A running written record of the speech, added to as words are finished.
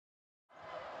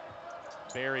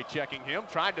Barry checking him,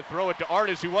 tried to throw it to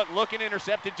Artis, who wasn't looking,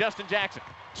 intercepted Justin Jackson.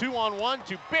 2-on-1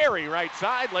 to Barry, right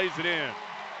side, lays it in.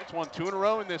 It's won 2 in a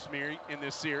row in this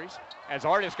series. As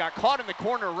Artis got caught in the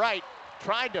corner right,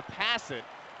 tried to pass it,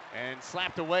 and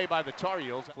slapped away by the Tar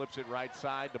Heels. Flips it right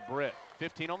side to Britt.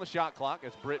 15 on the shot clock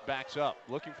as Britt backs up.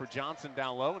 Looking for Johnson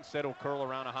down low, instead he'll curl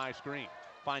around a high screen.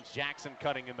 Finds Jackson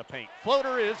cutting in the paint.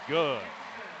 Floater is good.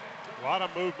 A lot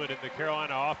of movement in the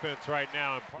Carolina offense right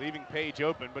now. Leaving Page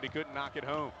open, but he couldn't knock it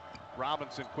home.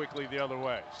 Robinson quickly the other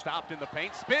way. Stopped in the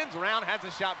paint, spins around, has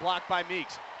a shot blocked by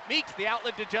Meeks. Meeks the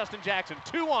outlet to Justin Jackson.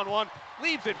 2-on-1,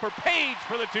 leaves it for Page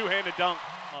for the two-handed dunk.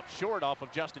 Up short off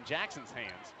of Justin Jackson's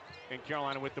hands, and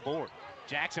Carolina with the board.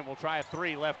 Jackson will try a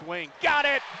 3, left wing. Got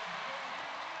it!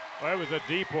 Well, it was a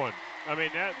deep one. I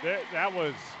mean, that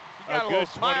was he got a little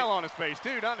smile on his face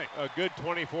too, doesn't he? A good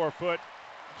 24-foot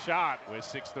shot. With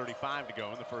 6:35 to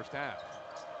go in the first half.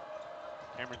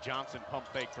 Cameron Johnson pump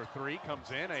fake for 3, comes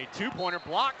in. A 2-pointer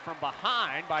block from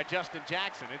behind by Justin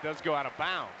Jackson. It does go out of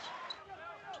bounds.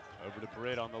 Over to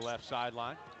Britt on the left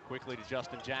sideline. Quickly to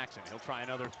Justin Jackson. He'll try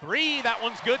another 3. That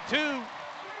one's good too.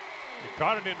 He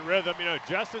caught it in rhythm. You know,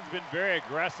 Justin's been very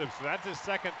aggressive, so that's his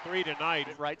second 3 tonight.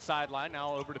 Right sideline,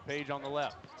 now over to Page on the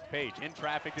left. Page in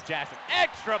traffic to Jackson.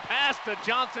 Extra pass to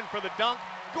Johnson for the dunk.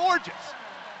 Gorgeous.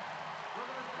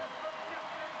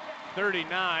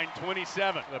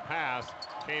 39-27. The pass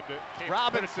came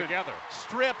Robinson together.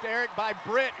 Stripped, Eric, by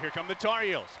Britt. Here come the Tar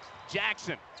Heels.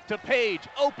 Jackson to Page,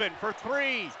 open for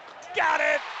 3. Got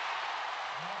it!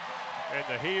 And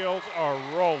the Heels are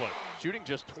rolling. Shooting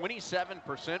just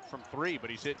 27% from 3, but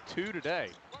he's hit 2 today.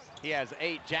 He has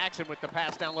 8. Jackson with the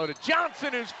pass down low to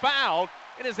Johnson, who's fouled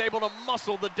and is able to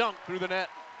muscle the dunk through the net.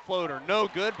 Floater, no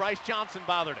good. Bryce Johnson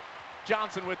bothered it.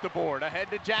 Johnson with the board, ahead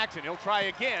to Jackson. He'll try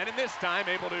again, and this time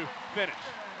able to finish.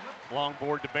 Long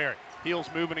board to Barry. Heels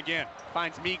moving again.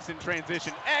 Finds Meeks in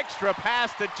transition. Extra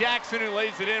pass to Jackson, who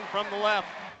lays it in from the left.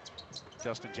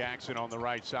 Justin Jackson on the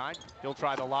right side. He'll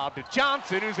try the lob to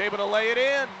Johnson, who's able to lay it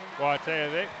in. Well, I tell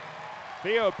you,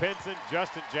 Theo Pinson,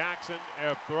 Justin Jackson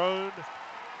have thrown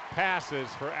passes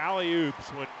for alley-oops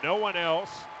when no one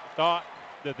else thought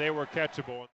that they were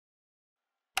catchable.